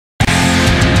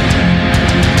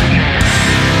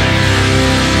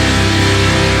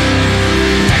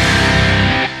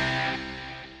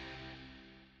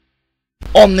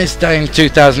On this day in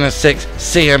 2006,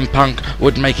 CM Punk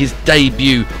would make his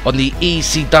debut on the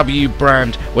ECW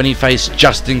brand when he faced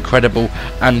Just Incredible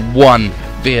and won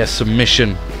via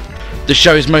submission. The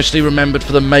show is mostly remembered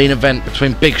for the main event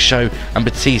between Big Show and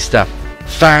Batista.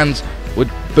 Fans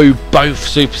would boo both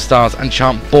superstars and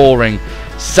chant boring,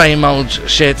 same old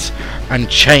shit, and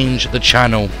change the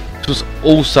channel. This was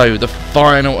also the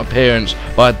final appearance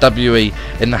by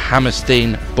WWE in the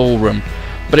Hammerstein Ballroom,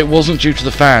 but it wasn't due to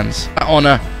the fans. That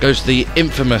honour goes to the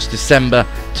infamous December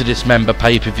to Dismember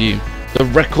pay-per-view. The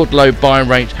record low buy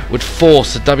rate would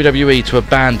force the WWE to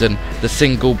abandon the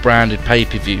single branded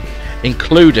pay-per-view,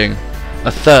 including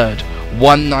a third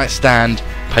one night stand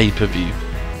pay-per-view.